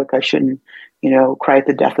stoic. I shouldn't, cry at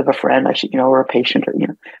the death of a friend. I should, or a patient, or,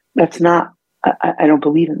 that's not, I don't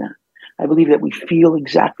believe in that. I believe that we feel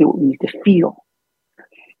exactly what we need to feel,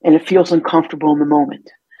 and it feels uncomfortable in the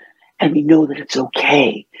moment. And we know that it's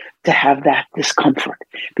okay to have that discomfort,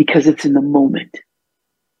 because it's in the moment.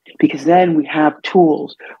 Because then we have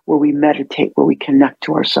tools where we meditate, where we connect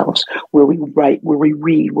to ourselves, where we write, where we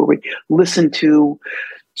read, where we listen to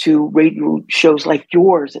radio shows like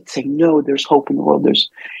yours that say, no, there's hope in the world.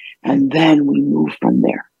 And then we move from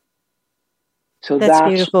there. So that's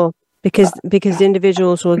beautiful, because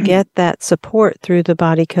individuals will get that support through the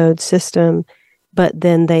body code system, but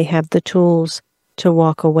then they have the tools to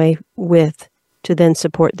walk away with, to then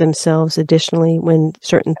support themselves additionally when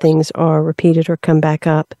certain things are repeated or come back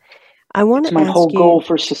up. I want to ask you... It's my whole goal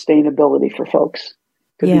for sustainability for folks,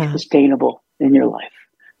 to be sustainable in your life,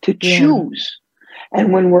 to choose.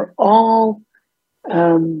 And when we're all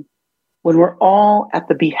at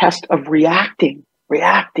the behest of reacting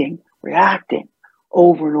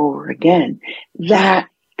over and over again, that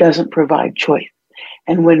doesn't provide choice.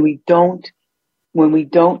 And when we don't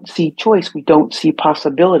see choice, we don't see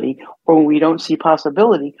possibility. Or when we don't see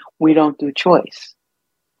possibility, we don't do choice.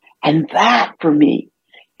 And that, for me,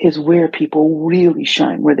 is where people really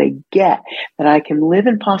shine, where they get that I can live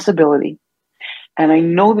in possibility. And I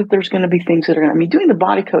know that there's going to be things that are doing the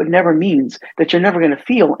body code never means that you're never going to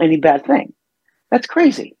feel any bad thing. That's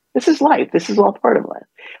crazy. This is life. This is all part of life.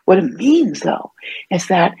 What it means, though, is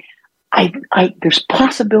that there's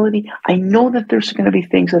possibility. I know that there's going to be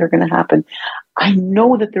things that are going to happen. I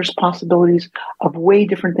know that there's possibilities of way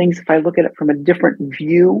different things if I look at it from a different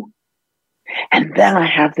view. And then I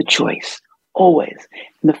have the choice, always.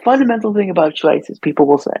 And the fundamental thing about choice is people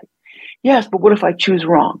will say, yes, but what if I choose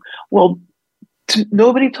wrong? Well,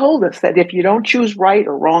 nobody told us that if you don't choose right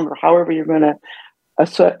or wrong, or however you're going to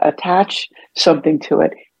attach something to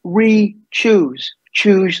it, choose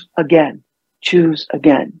again.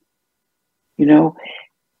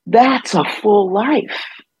 That's a full life.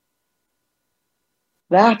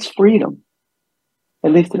 That's freedom.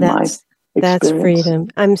 At least in my experience. That's freedom.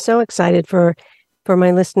 I'm so excited for for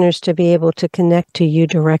my listeners to be able to connect to you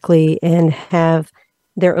directly and have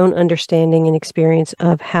their own understanding and experience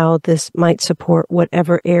of how this might support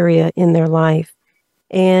whatever area in their life.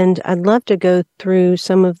 And I'd love to go through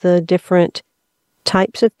some of the different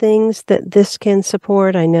types of things that this can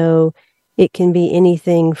support. I know it can be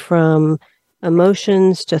anything from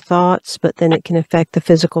emotions to thoughts, but then it can affect the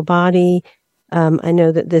physical body. I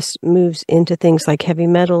know that this moves into things like heavy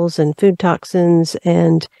metals and food toxins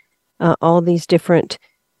and all these different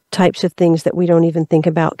types of things that we don't even think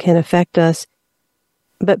about can affect us.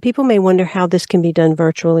 But people may wonder how this can be done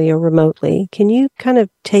virtually or remotely. Can you kind of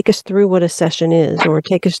take us through what a session is, or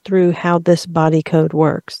take us through how this body code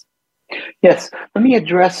works? Yes. Let me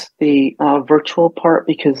address the virtual part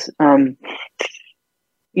because, when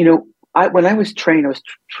I was trained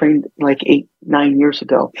like 8-9 years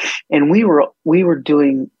ago, and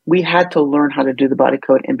we had to learn how to do the body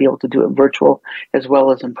code and be able to do it virtual as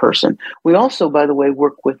well as in person. We also, by the way,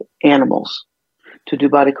 work with animals to do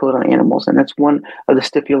body code on animals. And that's one of the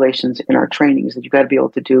stipulations in our training, is that you've got to be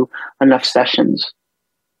able to do enough sessions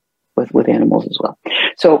with animals as well.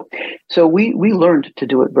 So we learned to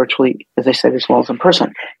do it virtually, as I said, as well as in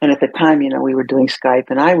person. And at the time, we were doing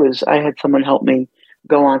Skype, and I had someone help me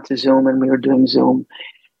go onto Zoom, and we were doing Zoom.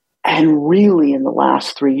 And really in the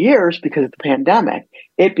last 3 years, because of the pandemic,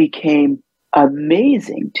 it became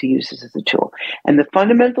amazing to use this as a tool. And the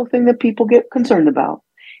fundamental thing that people get concerned about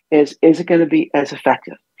is it going to be as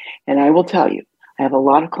effective? And I will tell you, I have a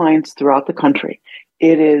lot of clients throughout the country.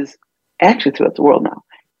 It is actually throughout the world now.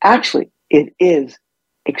 Actually, it is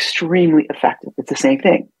extremely effective. It's the same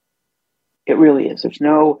thing. It really is. There's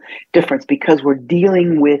no difference because we're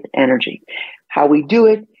dealing with energy. How we do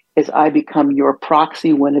it is I become your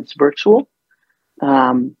proxy when it's virtual.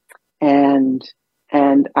 And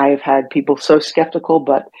I've had people so skeptical,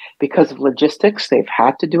 but because of logistics, they've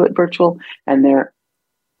had to do it virtual, and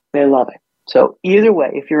they love it. So either way,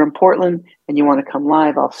 if you're in Portland and you want to come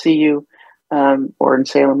live, I'll see you, or in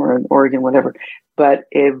Salem or in Oregon, whatever. But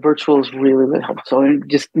virtual is really, really helpful. So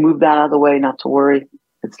just move that out of the way, not to worry.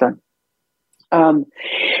 It's done.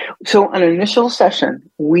 So an initial session,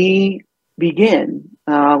 we begin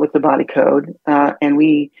with the body code, and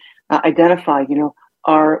we identify,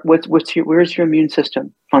 where's your immune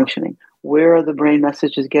system functioning? Where are the brain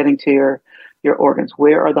messages getting to your organs?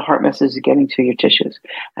 Where are the heart messages getting to your tissues?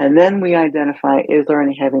 And then we identify, is there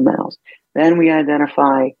any heavy metals? Then we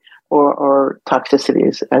identify, or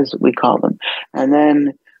toxicities, as we call them. And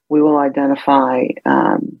then we will identify,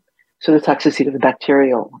 the toxicity of the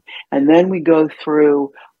bacterial. And then we go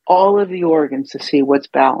through all of the organs to see what's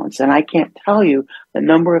balanced. And I can't tell you the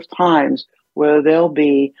number of times where there'll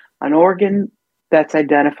be an organ that's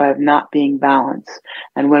identified not being balanced.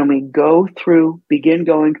 And when we begin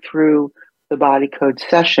going through the body code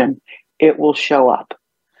session, it will show up.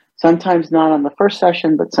 Sometimes not on the first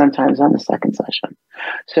session, but sometimes on the second session.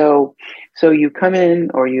 So you come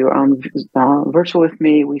in, or you're on virtual with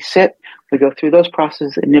me, we sit, we go through those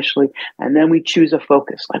processes initially, and then we choose a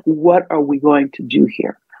focus. Like, what are we going to do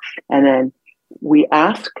here? And then we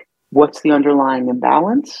ask, what's the underlying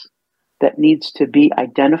imbalance that needs to be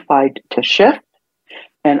identified to shift?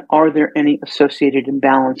 And are there any associated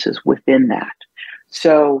imbalances within that?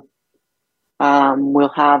 So we'll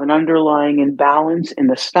have an underlying imbalance in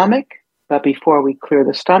the stomach, but before we clear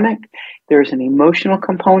the stomach, there's an emotional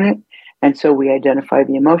component. And so we identify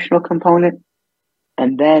the emotional component,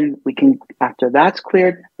 and then after that's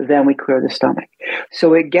cleared, then we clear the stomach.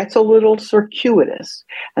 So it gets a little circuitous.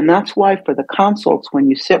 And that's why for the consults, when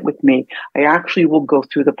you sit with me, I actually will go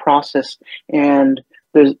through the process and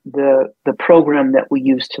the program that we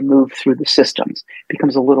use to move through the systems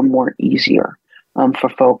becomes a little more easier for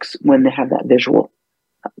folks when they have that visual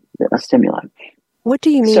stimuli. What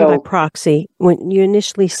do you mean by proxy? When you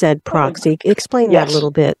initially said proxy, explain that a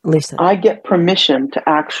little bit, Lisa. I get permission to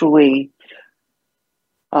actually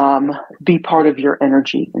be part of your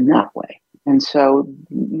energy in that way. And so,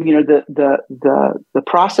 the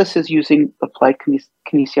process is using applied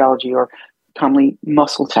kinesiology, or commonly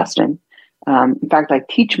muscle testing. In fact, I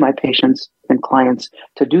teach my patients and clients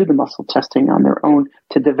to do the muscle testing on their own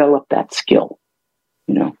to develop that skill,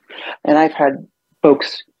 And I've had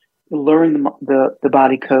folks learn the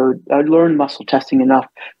body code, learn muscle testing enough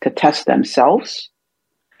to test themselves.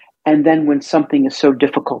 And then when something is so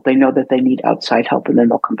difficult, they know that they need outside help, and then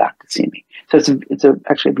they'll come back to see me. So it's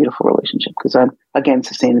actually a beautiful relationship, because I'm, again,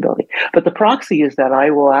 sustainability. But the proxy is that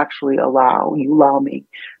I will actually allow me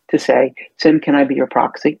to say, Sim, can I be your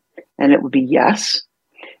proxy? And it would be yes.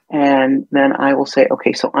 And then I will say,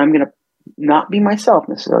 okay, so I'm going to not be myself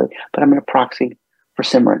necessarily, but I'm going to proxy for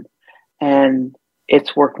Simran. And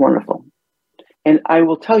it's worked wonderful. And I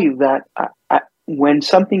will tell you that when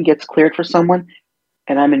something gets cleared for someone,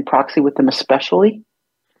 and I'm in proxy with them especially,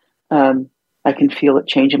 I can feel it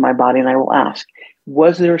change in my body, and I will ask,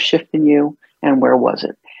 was there a shift in you, and where was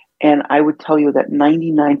it? And I would tell you that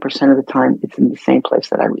 99% of the time, it's in the same place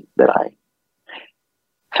that I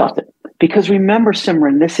felt it. Because remember,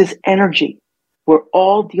 Simran, this is energy. We're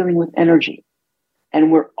all dealing with energy,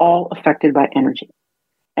 and we're all affected by energy,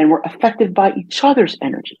 and we're affected by each other's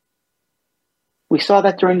energy. We saw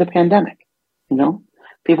that during the pandemic.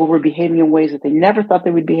 People were behaving in ways that they never thought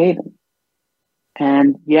they would behave in.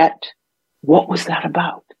 And yet, what was that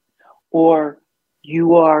about? Or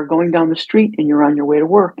you are going down the street and you're on your way to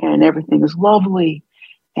work and everything is lovely.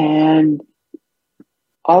 And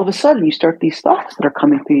all of a sudden you start these thoughts that are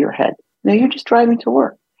coming through your head. Now you're just driving to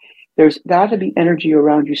work. There's got to be energy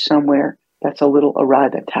around you somewhere that's a little awry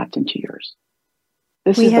that tapped into yours.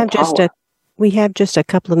 We have just a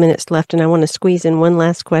couple of minutes left, and I want to squeeze in one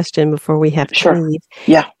last question before we have to leave.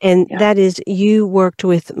 Yeah. And that is, you worked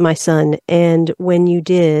with my son, and when you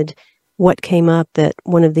did, what came up that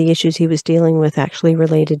one of the issues he was dealing with actually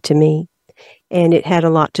related to me. And it had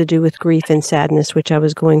a lot to do with grief and sadness, which I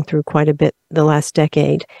was going through quite a bit the last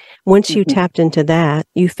decade. Once you tapped into that,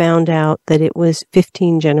 you found out that it was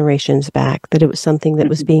 15 generations back, that it was something that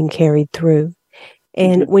was being carried through.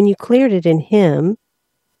 And when you cleared it in him,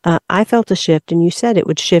 I felt a shift, and you said it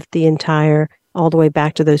would shift all the way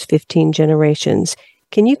back to those 15 generations.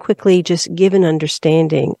 Can you quickly just give an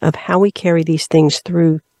understanding of how we carry these things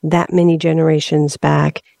through that many generations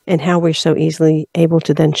back and how we're so easily able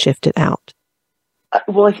to then shift it out?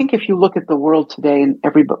 Well, I think if you look at the world today, and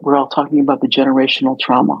we're all talking about the generational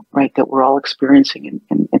trauma, right, that we're all experiencing,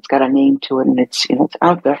 and it's got a name to it, and it's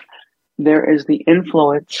out there. There is the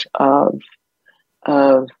influence of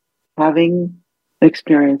having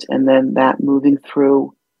experience, and then that moving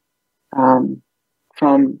through from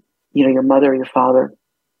your mother or your father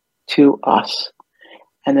to us,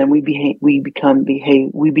 and then we behave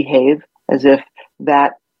as if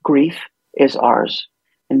that grief is ours,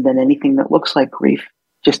 and then anything that looks like grief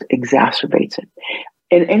just exacerbates it.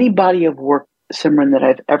 In any body of work, Simran, that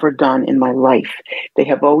I've ever done in my life, they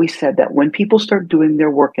have always said that when people start doing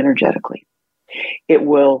their work energetically, it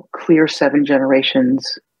will clear 7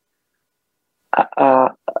 generations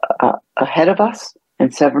ahead of us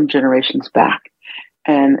and 7 generations back.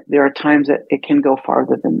 And there are times that it can go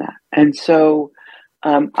farther than that. And so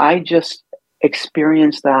I just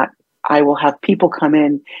experienced that. I will have people come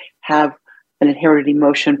in, have an inherited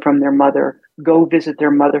emotion from their mother, go visit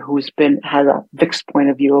their mother who's had a fixed point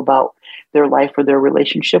of view about their life or their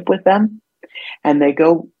relationship with them. And they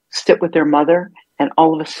go sit with their mother, and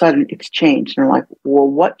all of a sudden it's changed. And they're like, well,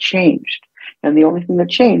 what changed? And the only thing that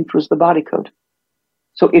changed was the body code.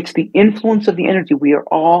 So it's the influence of the energy. We are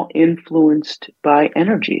all influenced by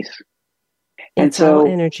energies. It's all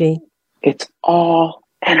energy. It's all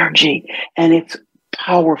energy. And it's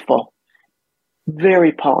powerful,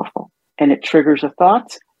 very powerful. And it triggers a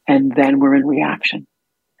thought, and then we're in reaction.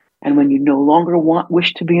 And when you no longer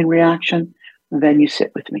wish to be in reaction, then you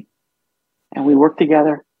sit with me. And we work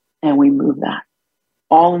together, and we move that.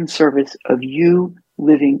 All in service of you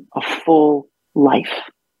living a full life.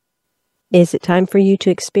 Is it time for you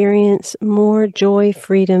to experience more joy,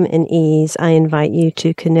 freedom, and ease? I invite you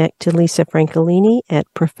to connect to Lisa Francolini at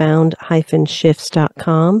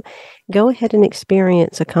profound-shifts.com. Go ahead and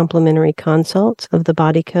experience a complimentary consult of the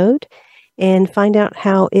body code and find out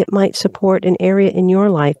how it might support an area in your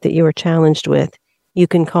life that you are challenged with. You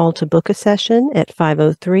can call to book a session at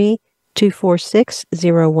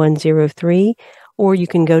 503-246-0103, or you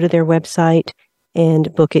can go to their website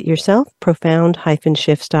and book it yourself,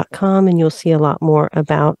 profound-shifts.com, and you'll see a lot more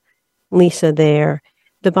about Lisa there.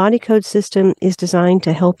 The body code system is designed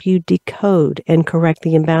to help you decode and correct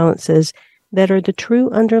the imbalances that are the true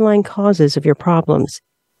underlying causes of your problems.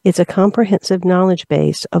 It's a comprehensive knowledge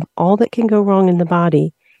base of all that can go wrong in the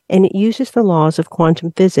body, and it uses the laws of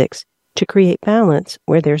quantum physics to create balance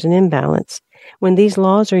where there's an imbalance. When these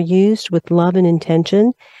laws are used with love and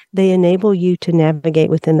intention, they enable you to navigate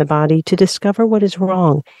within the body to discover what is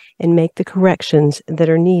wrong and make the corrections that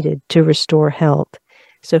are needed to restore health.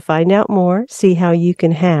 So find out more, see how you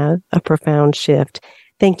can have a profound shift.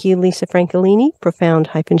 Thank you, Lisa Francolini,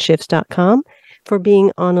 profound-shifts.com, for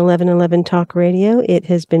being on 1111 Talk Radio. It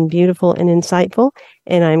has been beautiful and insightful,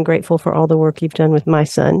 and I'm grateful for all the work you've done with my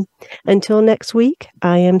son. Until next week,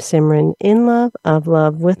 I am Simran, in love, of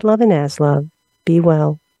love, with love, and as love. Be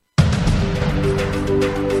well.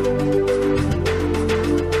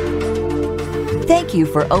 Thank you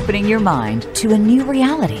for opening your mind to a new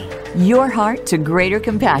reality. your heart to greater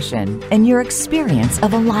compassion and your experience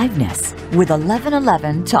of aliveness with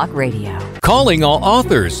 1111 Talk Radio. Calling all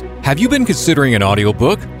authors. Have you been considering an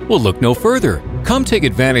audiobook? Well, look no further. Come take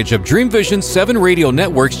advantage of Dream Vision 7 Radio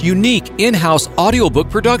Network's unique in-house audiobook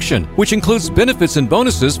production, which includes benefits and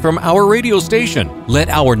bonuses from our radio station. Let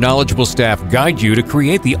our knowledgeable staff guide you to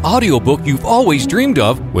create the audiobook you've always dreamed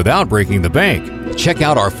of without breaking the bank. Check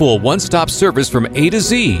out our full one-stop service from A to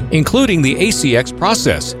Z, including the ACX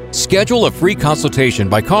process. Schedule a free consultation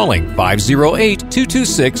by calling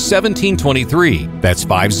 508-226-1723. That's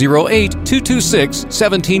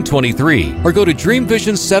 508-226-1723. Or go to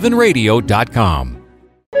dreamvision7radio.com.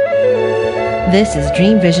 This is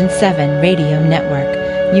Dream Vision 7 Radio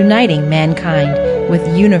Network, uniting mankind with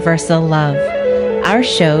universal love. Our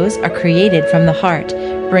shows are created from the heart,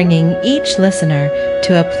 bringing each listener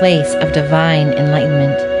to a place of divine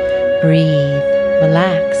enlightenment. Breathe,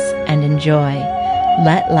 relax, and enjoy.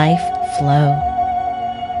 Let life flow.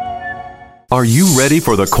 Are you ready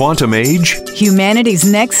for the quantum age? Humanity's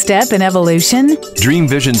next step in evolution? Dream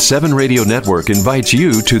Vision 7 Radio Network invites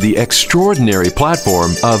you to the extraordinary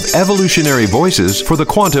platform of evolutionary voices for the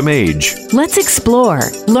quantum age. Let's explore.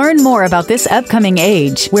 Learn more about this upcoming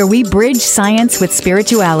age where we bridge science with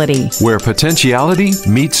spirituality. Where potentiality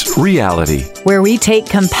meets reality. Where we take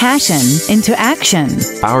compassion into action.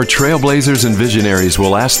 Our trailblazers and visionaries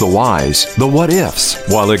will ask the whys, the what-ifs,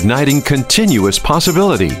 while igniting continuous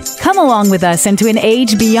possibility. Come along with us into an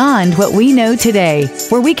age beyond what we know today,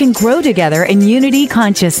 where we can grow together in unity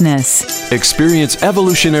consciousness. Experience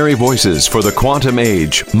evolutionary voices for the quantum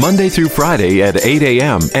age, Monday through Friday at 8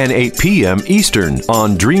 a.m. and 8 p.m. Eastern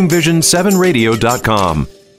on DreamVision7Radio.com.